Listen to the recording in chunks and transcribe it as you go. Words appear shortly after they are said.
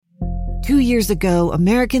2 years ago,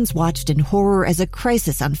 Americans watched in horror as a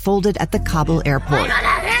crisis unfolded at the Kabul airport.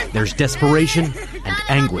 There's desperation and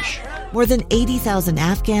anguish. More than 80,000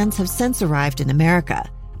 Afghans have since arrived in America,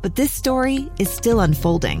 but this story is still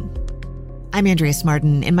unfolding. I'm Andrea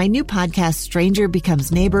Smartin. In my new podcast, Stranger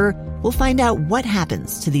Becomes Neighbor, we'll find out what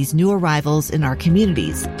happens to these new arrivals in our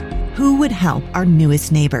communities. Who would help our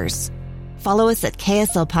newest neighbors? Follow us at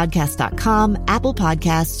kslpodcast.com, Apple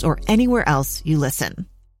Podcasts, or anywhere else you listen.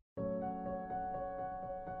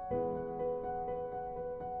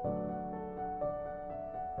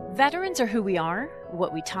 Veterans are who we are,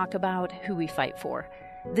 what we talk about, who we fight for.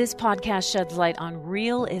 This podcast sheds light on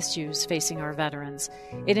real issues facing our veterans.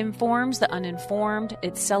 It informs the uninformed,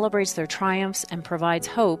 it celebrates their triumphs, and provides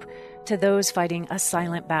hope to those fighting a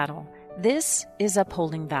silent battle. This is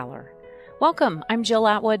Upholding Valor. Welcome. I'm Jill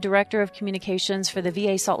Atwood, Director of Communications for the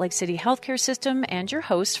VA Salt Lake City Healthcare System and your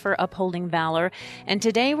host for Upholding Valor. And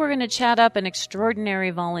today we're going to chat up an extraordinary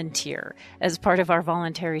volunteer as part of our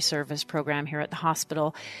voluntary service program here at the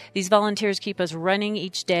hospital. These volunteers keep us running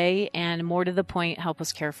each day and, more to the point, help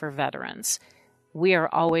us care for veterans. We are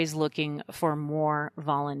always looking for more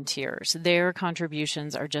volunteers. Their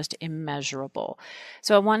contributions are just immeasurable.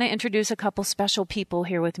 So I want to introduce a couple special people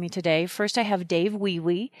here with me today. First, I have Dave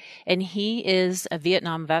Wee, and he is a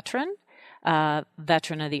Vietnam veteran,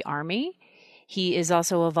 veteran of the Army. He is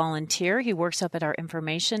also a volunteer. He works up at our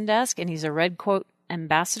information desk, and he's a Red Coat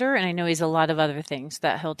ambassador, and I know he's a lot of other things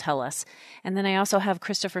that he'll tell us. And then I also have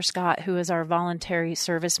Christopher Scott, who is our voluntary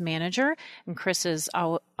service manager, and Chris is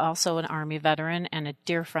also an Army veteran and a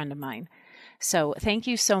dear friend of mine. So thank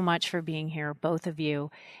you so much for being here, both of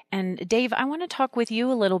you. And Dave, I want to talk with you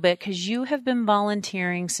a little bit because you have been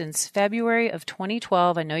volunteering since February of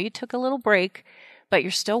 2012. I know you took a little break, but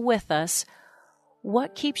you're still with us.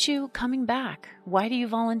 What keeps you coming back? Why do you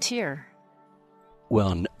volunteer?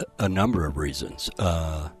 Well, a number of reasons.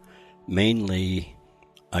 Mainly,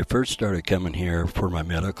 I first started coming here for my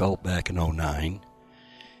medical back in 2009,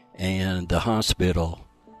 and the hospital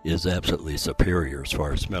is absolutely superior as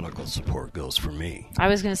far as medical support goes for me. I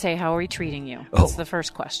was going to say, how are we treating you? That's the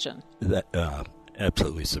first question. That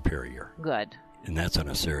absolutely superior. Good. And that's on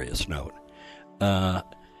a serious note.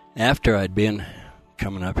 After I'd been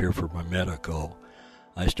coming up here for my medical,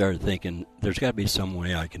 I started thinking there's got to be some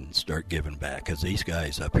way I can start giving back, because these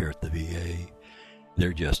guys up here at the VA,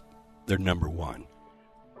 they're number one.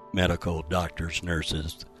 Medical, doctors,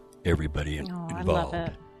 nurses, everybody involved. I love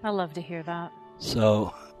it. I love to hear that.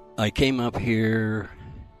 So I came up here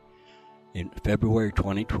in February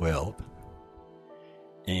 2012,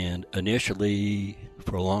 and initially,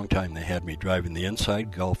 for a long time, they had me driving the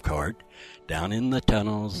inside golf cart down in the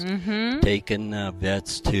tunnels, taking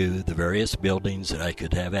vets to the various buildings that I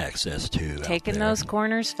could have access to. Taking those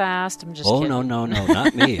corners fast. I'm just kidding. Oh, no,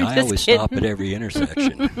 not me. I always stop at every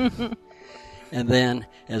intersection. And then,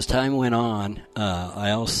 as time went on,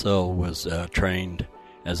 I also was trained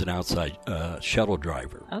as an outside shuttle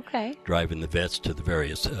driver. Okay. Driving the vets to the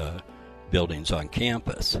various buildings on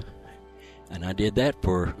campus. And I did that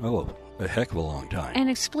for, a heck of a long time.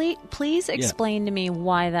 And please explain to me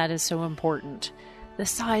why that is so important. The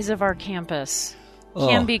size of our campus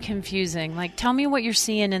can be confusing. Like, tell me what you're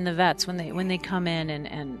seeing in the vets when they come in,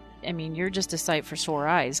 and I mean, you're just a sight for sore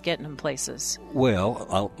eyes getting them places.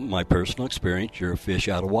 Well, my personal experience, you're a fish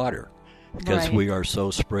out of water, because we are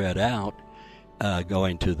so spread out,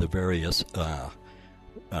 going to the various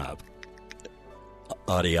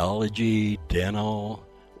audiology, dental,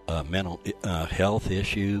 mental health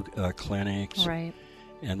issue clinics, right?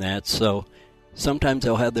 And that's so. Sometimes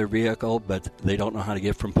they'll have their vehicle, but they don't know how to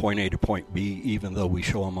get from point A to point B, even though we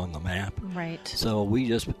show them on the map. Right. So we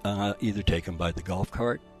just either take them by the golf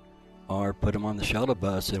cart or put them on the shuttle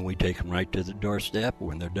bus, and we take them right to the doorstep.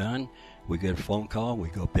 When they're done, we get a phone call, we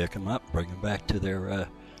go pick them up, bring them back to their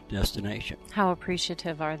destination. How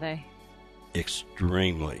appreciative are they?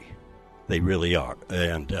 Extremely. They really are.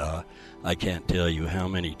 And I can't tell you how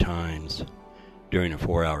many times during a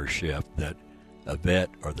 4-hour shift that a vet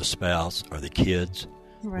or the spouse or the kids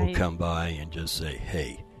will come by and just say,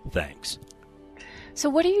 hey, thanks. So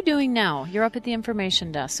what are you doing now? You're up at the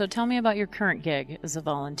information desk. So tell me about your current gig as a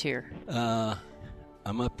volunteer.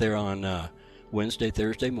 I'm up there on Wednesday,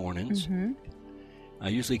 Thursday mornings. Mm-hmm. I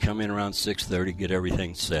usually come in around 6:30, get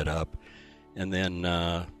everything set up, and then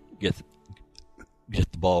get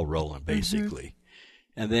the ball rolling, basically. Mm-hmm.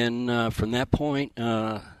 And then from that point,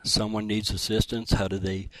 someone needs assistance. How do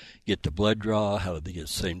they get the blood draw? How do they get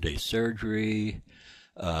same-day surgery?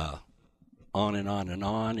 On and on and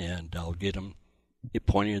on, and I'll get them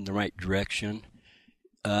pointed in the right direction.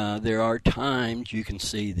 There are times you can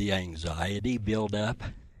see the anxiety build up.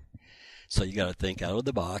 So you got to think out of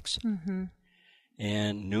the box. Mm-hmm.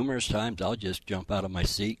 And numerous times I'll just jump out of my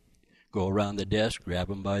seat, go around the desk, grab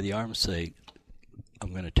them by the arm, and say,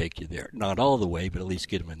 I'm going to take you there. Not all the way, but at least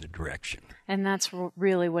get them in the direction. And that's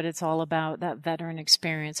really what it's all about, that veteran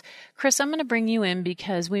experience. Chris, I'm going to bring you in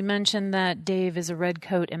because we mentioned that Dave is a Red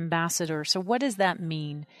Coat ambassador. So what does that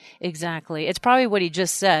mean exactly? It's probably what he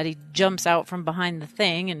just said. He jumps out from behind the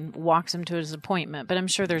thing and walks him to his appointment, but I'm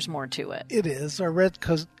sure there's more to it. It is. Our Red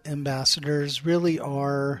Coat ambassadors really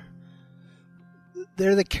are...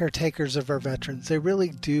 They're the caretakers of our veterans. They really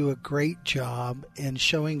do a great job in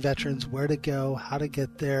showing veterans where to go, how to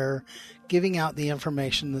get there, giving out the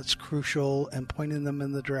information that's crucial and pointing them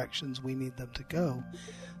in the directions we need them to go.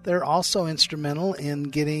 They're also instrumental in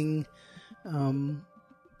getting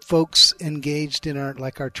folks engaged in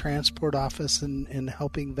our transport office and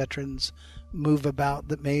helping veterans move about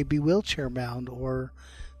that may be wheelchair bound, or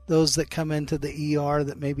those that come into the ER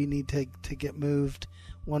that maybe need to get moved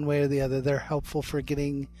one way or the other. They're helpful for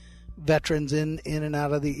getting veterans in and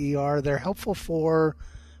out of the ER. They're helpful for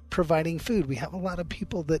providing food. We have a lot of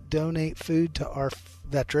people that donate food to our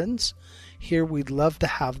veterans. Here we'd love to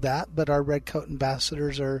have that, but our Red Coat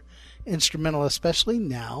ambassadors are instrumental, especially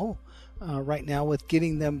now, right now, with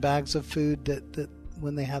getting them bags of food that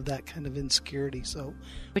when they have that kind of insecurity. So,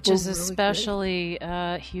 which is really especially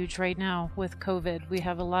huge right now with COVID. We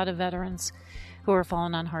have a lot of veterans who are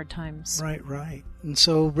falling on hard times. Right. And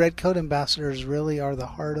so Red Coat ambassadors really are the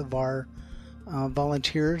heart of our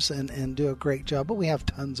volunteers and do a great job. But we have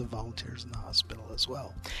tons of volunteers in the hospital as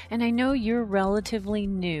well. And I know you're relatively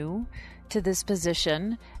new to this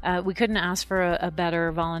position. We couldn't ask for a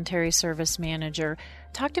better voluntary service manager.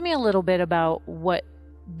 Talk to me a little bit about what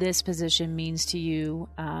this position means to you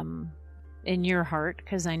in your heart,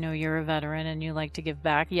 because I know you're a veteran and you like to give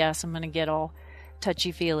back. Yes, I'm going to get all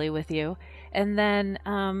touchy-feely with you. And then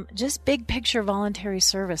just big picture voluntary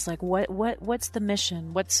service, like what's the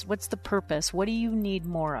mission? What's the purpose? What do you need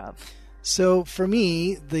more of? So for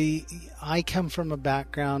me, I come from a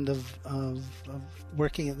background of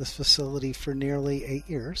working at this facility for nearly 8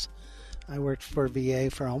 years. I worked for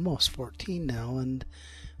VA for almost 14 now,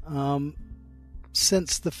 and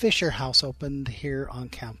since the Fisher House opened here on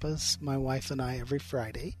campus, my wife and I every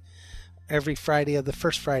Friday of the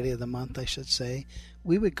first Friday of the month, I should say,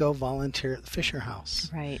 we would go volunteer at the Fisher House.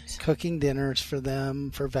 Right. Cooking dinners for them,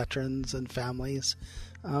 for veterans and families,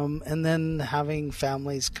 and then having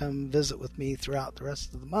families come visit with me throughout the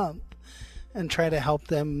rest of the month and try to help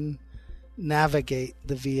them navigate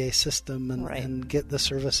the VA system and get the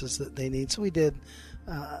services that they need. So we did.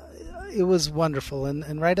 It was wonderful.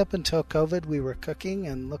 And right up until COVID, we were cooking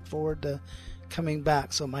and look forward to coming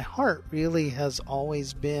back. So my heart really has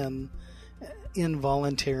always been in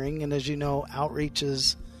volunteering. And as you know,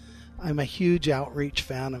 I'm a huge outreach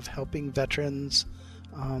fan of helping veterans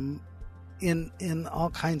in all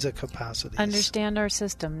kinds of capacities. Understand our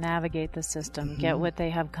system, navigate the system, get what they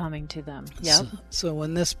have coming to them. Yep. So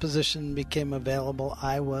when this position became available,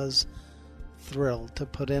 I was thrilled to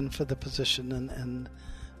put in for the position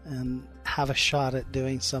and have a shot at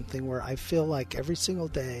doing something where I feel like every single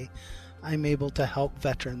day I'm able to help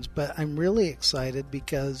veterans. But I'm really excited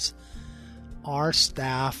because our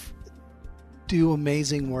staff do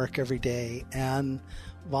amazing work every day, and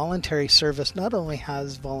voluntary service not only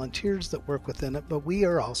has volunteers that work within it, but we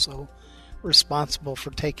are also responsible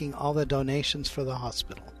for taking all the donations for the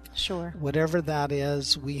hospital. Sure. Whatever that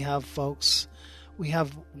is, we have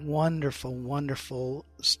wonderful, wonderful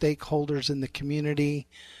stakeholders in the community,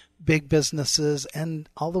 big businesses, and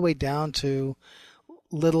all the way down to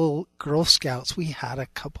little Girl Scouts. We had a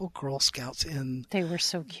couple Girl Scouts in. They were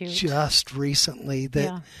so cute. Just recently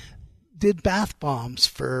that did bath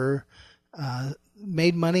bombs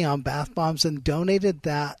made money on bath bombs and donated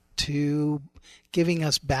that to giving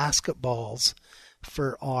us basketballs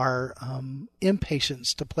for our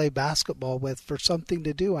inpatients to play basketball with, for something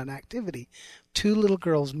to do, an activity. 2 little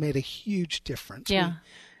girls made a huge difference. Yeah.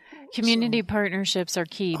 Community partnerships are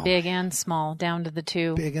key, big and small, down to the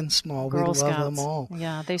 2. Big and small. Girl we love Scouts. them all.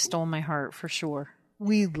 Yeah, they stole my heart for sure.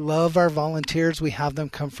 We love our volunteers. We have them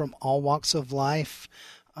come from all walks of life.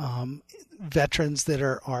 Veterans that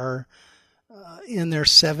are in their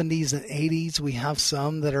 70s and 80s. We have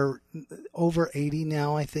some that are over 80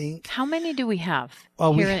 now, I think. How many do we have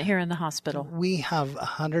here in the hospital? We have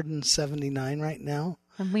 179 right now.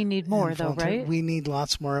 And we need more, though, right? We need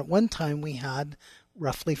lots more. At one time, we had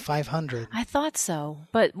roughly 500. I thought so,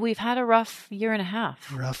 but we've had a rough year and a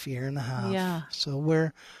half. Rough year and a half. Yeah. So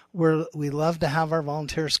we love to have our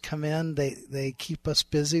volunteers come in. They keep us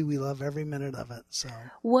busy. We love every minute of it. So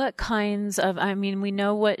what kinds of, we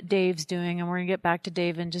know what Dave's doing, and we're going to get back to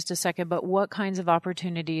Dave in just a second, but what kinds of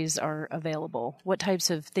opportunities are available? What types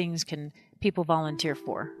of things can people volunteer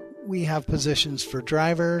for? We have positions for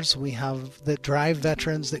drivers. We have the drive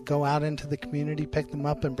veterans that go out into the community, pick them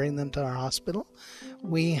up, and bring them to our hospital.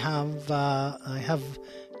 We have, I have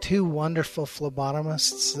 2 wonderful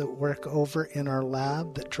phlebotomists that work over in our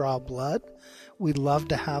lab that draw blood. We love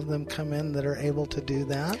to have them come in that are able to do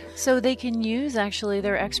that. So they can use actually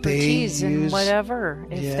their expertise in whatever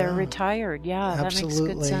if they're retired. Yeah, absolutely.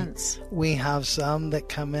 That makes good sense. We have some that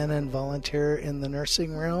come in and volunteer in the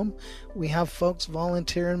nursing room. We have folks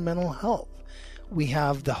volunteer in mental health. We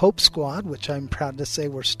have the Hope Squad, which I'm proud to say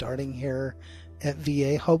we're starting here at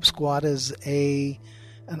VA. Hope Squad is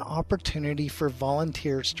an opportunity for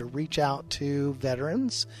volunteers to reach out to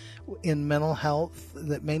veterans in mental health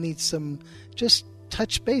that may need some, just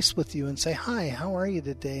touch base with you and say, hi, how are you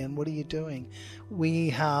today and what are you doing? We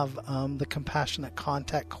have the Compassionate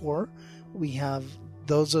Contact Corps. We have,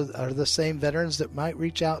 those are the same veterans that might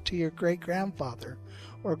reach out to your great-grandfather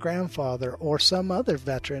or grandfather or some other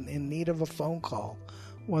veteran in need of a phone call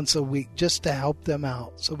once a week just to help them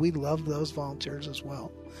out. So we love those volunteers as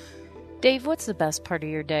well. Dave, what's the best part of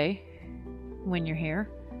your day when you're here?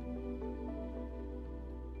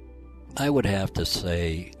 I would have to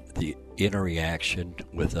say the interaction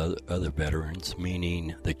with other veterans,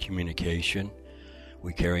 meaning the communication.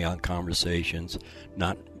 We carry on conversations.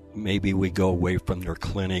 Not maybe we go away from their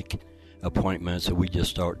clinic appointments and we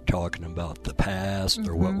just start talking about the past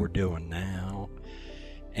or what we're doing now.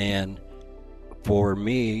 And for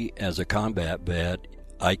me, as a combat vet,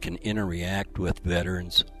 I can interact with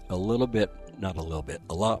veterans a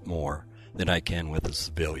lot more than I can with a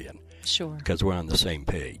civilian. Sure. Because we're on the same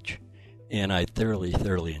page. And I thoroughly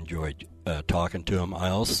enjoyed talking to them. I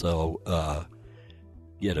also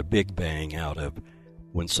get a big bang out of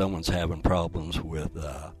when someone's having problems with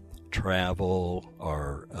travel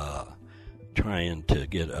or trying to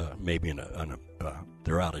get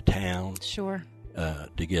they're out of town. Sure.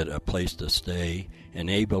 To get a place to stay and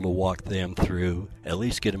able to walk them through, at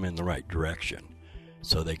least get them in the right direction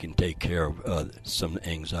so they can take care of some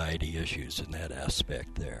anxiety issues in that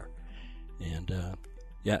aspect there. And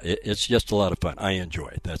it's just a lot of fun. I enjoy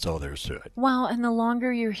it. That's all there is to it. Well, and the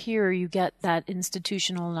longer you're here, you get that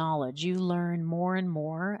institutional knowledge. You learn more and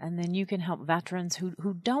more, and then you can help veterans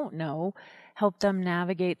who don't know, help them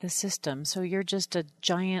navigate the system. So you're just a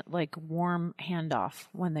giant, warm handoff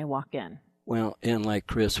when they walk in. Well, and like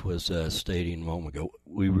Chris was stating a moment ago,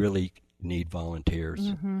 we really need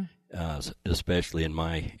volunteers, especially in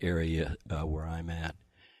my area where I'm at.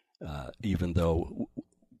 Even though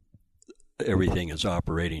everything is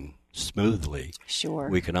operating smoothly, sure,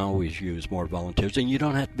 we can always use more volunteers. And you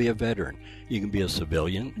don't have to be a veteran. You can be a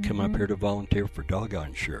civilian, come up here to volunteer for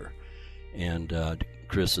doggone sure. And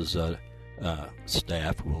Chris's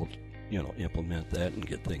staff will implement that and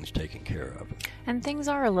get things taken care of. And things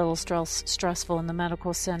are a little stressful in the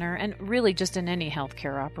medical center and really just in any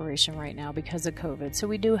healthcare operation right now because of COVID. So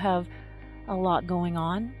we do have a lot going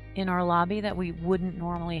on in our lobby that we wouldn't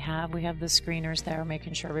normally have. We have the screeners there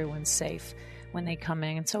making sure everyone's safe when they come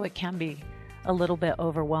in. And so it can be a little bit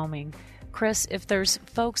overwhelming. Chris, if there's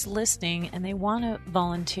folks listening and they want to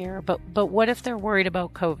volunteer, but what if they're worried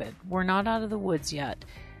about COVID? We're not out of the woods yet.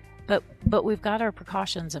 But we've got our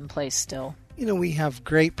precautions in place still. We have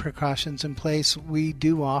great precautions in place. We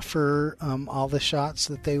do offer all the shots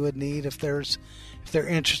that they would need. If they're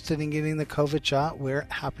interested in getting the COVID shot, we're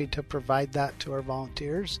happy to provide that to our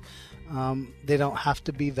volunteers. They don't have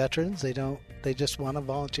to be veterans. They just want to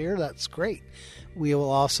volunteer. That's great. We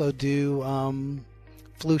will also do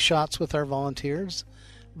flu shots with our volunteers.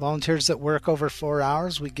 Volunteers that work over 4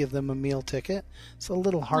 hours, we give them a meal ticket. It's a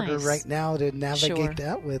little harder right now to navigate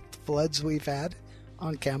that with floods we've had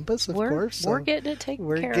on campus, of course. So we're getting it taken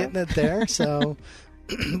care of. We're getting it there. So,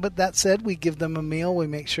 but that said, we give them a meal. We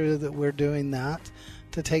make sure that we're doing that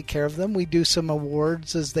to take care of them. We do some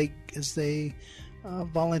awards as they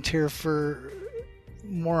volunteer for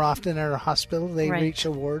more often at our hospital. They reach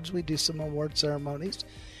awards. We do some award ceremonies.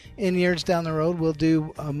 In years down the road, we'll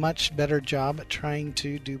do a much better job at trying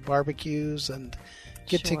to do barbecues and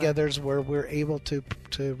get-togethers where we're able to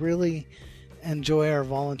really enjoy our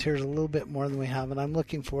volunteers a little bit more than we have. And I'm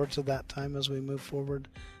looking forward to that time as we move forward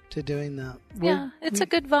to doing that. It's a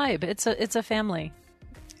good vibe. It's a family.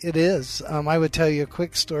 It is. I would tell you a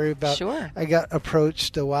quick story about. Sure. I got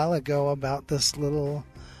approached a while ago about this little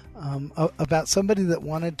about somebody that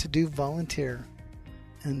wanted to do volunteer.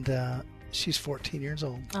 And she's 14 years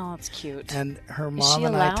old. Oh, that's cute. And her mom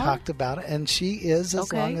and I talked about it. And she is,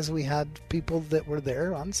 as long as we had people that were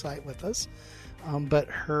there on site with us. But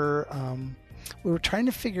her, we were trying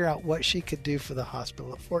to figure out what she could do for the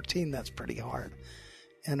hospital. At 14, that's pretty hard.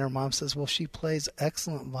 And her mom says, well, she plays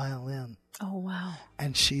excellent violin. Oh, wow.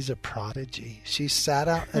 And she's a prodigy. She sat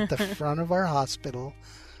out at the front of our hospital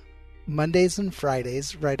Mondays and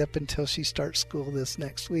Fridays right up until she starts school this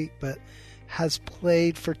next week, but has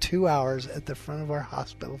played for 2 hours at the front of our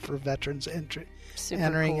hospital for veterans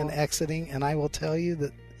entering and exiting. And I will tell you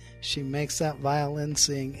that she makes that violin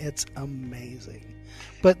sing. It's amazing.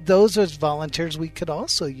 But those as volunteers we could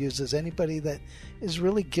also use as anybody that is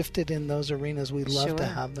really gifted in those arenas. We'd love to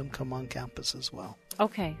have them come on campus as well.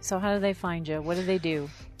 Okay, so how do they find you? What do they do?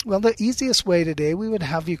 Well, the easiest way today, we would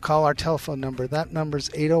have you call our telephone number. That number is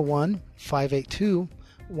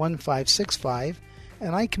 801-582-1565,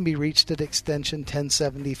 and I can be reached at extension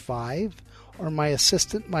 1075, or my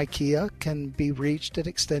assistant, Micaiah, can be reached at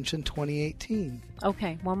extension 2018.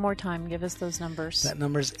 Okay, one more time. Give us those numbers. That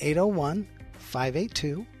number is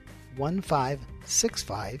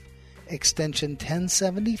 801-582-1565, extension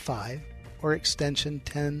 1075, or extension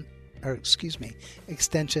 2018. And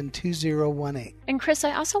Chris,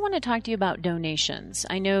 I also want to talk to you about donations.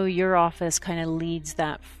 I know your office kind of leads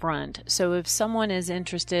that front. So if someone is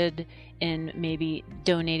interested in maybe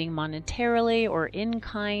donating monetarily or in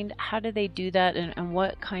kind, how do they do that, and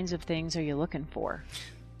what kinds of things are you looking for?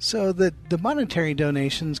 So the monetary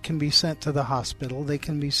donations can be sent to the hospital. They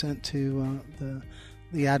can be sent to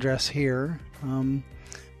the address here.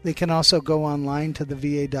 They can also go online to the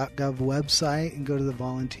va.gov website and go to the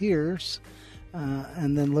volunteers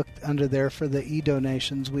and then look under there for the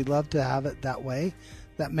e-donations. We love to have it that way.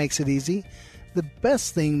 That makes it easy. The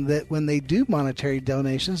best thing that when they do monetary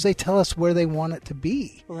donations, they tell us where they want it to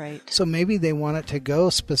be. Right. So maybe they want it to go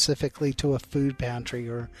specifically to a food pantry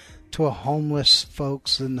or to a homeless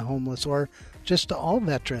folks and homeless, or just to all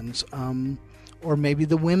veterans, or maybe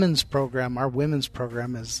the women's program. Our women's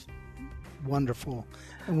program is wonderful,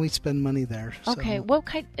 and we spend money there. Okay, so. What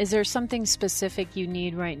kind? Is there something specific you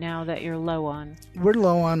need right now that you're low on? We're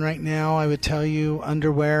low on right now. I would tell you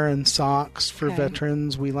underwear and socks for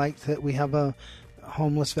veterans. We like that. We have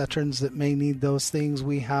homeless veterans that may need those things.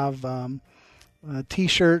 We have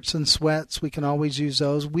T-shirts and sweats. We can always use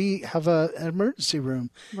those. We have an emergency room,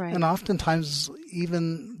 and oftentimes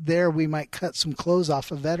even there we might cut some clothes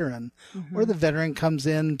off a veteran, or the veteran comes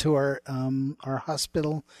in to our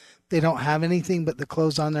hospital. They don't have anything but the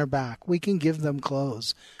clothes on their back. We can give them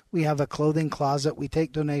clothes. We have a clothing closet. We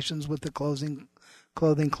take donations with the clothing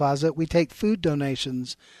closet. We take food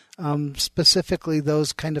donations, specifically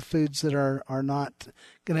those kind of foods that are not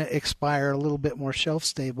going to expire, a little bit more shelf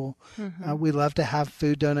stable. We love to have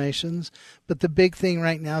food donations. But the big thing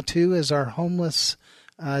right now, too, is our homeless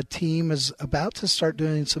team is about to start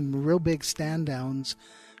doing some real big stand downs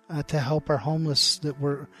to help our homeless that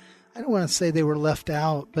were, I don't want to say they were left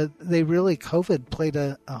out, but they really, COVID played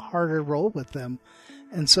a harder role with them.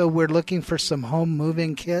 And so we're looking for some home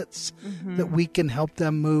moving kits that we can help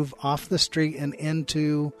them move off the street and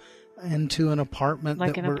into an apartment,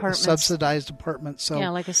 like a subsidized apartment. So yeah,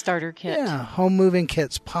 like a starter kit. Yeah, home moving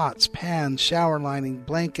kits, pots, pans, shower lining,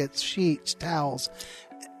 blankets, sheets, towels,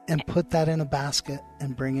 and put that in a basket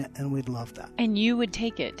and bring it, and we'd love that. And you would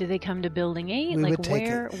take it. Do they come to Building 8? We would take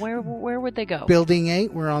it. Where would they go? Building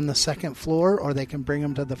 8, we're on the second floor, or they can bring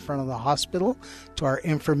them to the front of the hospital, to our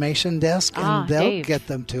information desk, and they'll get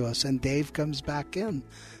them to us. And Dave comes back in.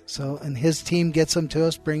 So, and his team gets them to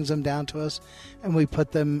us, brings them down to us, and we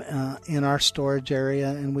put them in our storage area,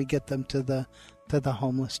 and we get them to the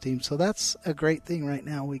homeless team. So that's a great thing right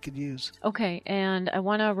now we could use. Okay, and I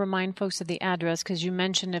want to remind folks of the address, because you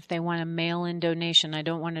mentioned if they want a mail-in donation. I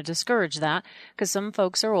don't want to discourage that, because some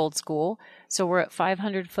folks are old school. So we're at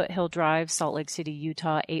 500 Foothill Drive, Salt Lake City,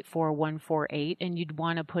 Utah, 84148, and you'd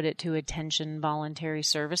want to put it to Attention Voluntary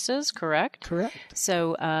Services, correct? Correct.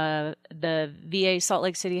 So the VA Salt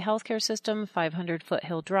Lake City Healthcare System, 500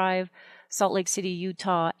 Foothill Drive, Salt Lake City,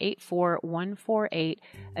 Utah, 84148,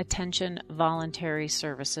 Attention Voluntary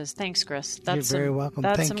Services. Thanks, Chris. You're very welcome.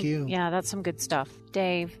 Thank you. Yeah, that's some good stuff.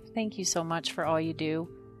 Dave, thank you so much for all you do.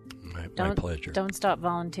 My pleasure. Don't stop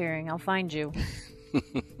volunteering. I'll find you.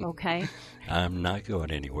 Okay? I'm not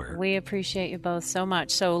going anywhere. We appreciate you both so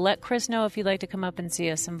much. So let Chris know if you'd like to come up and see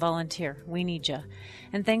us and volunteer. We need you.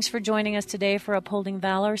 And thanks for joining us today for Upholding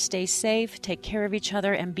Valor. Stay safe, take care of each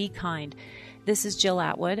other, and be kind. This is Jill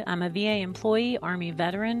Atwood. I'm a VA employee, Army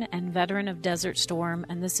veteran, and veteran of Desert Storm,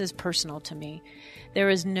 and this is personal to me. There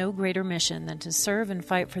is no greater mission than to serve and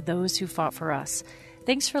fight for those who fought for us.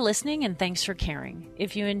 Thanks for listening and thanks for caring.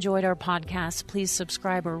 If you enjoyed our podcast, please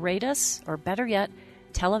subscribe or rate us, or better yet,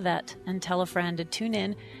 tell a vet and tell a friend to tune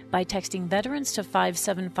in by texting veterans to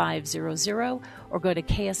 57500 or go to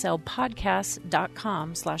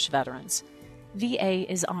kslpodcasts.com/veterans.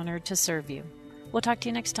 VA is honored to serve you. We'll talk to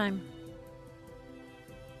you next time.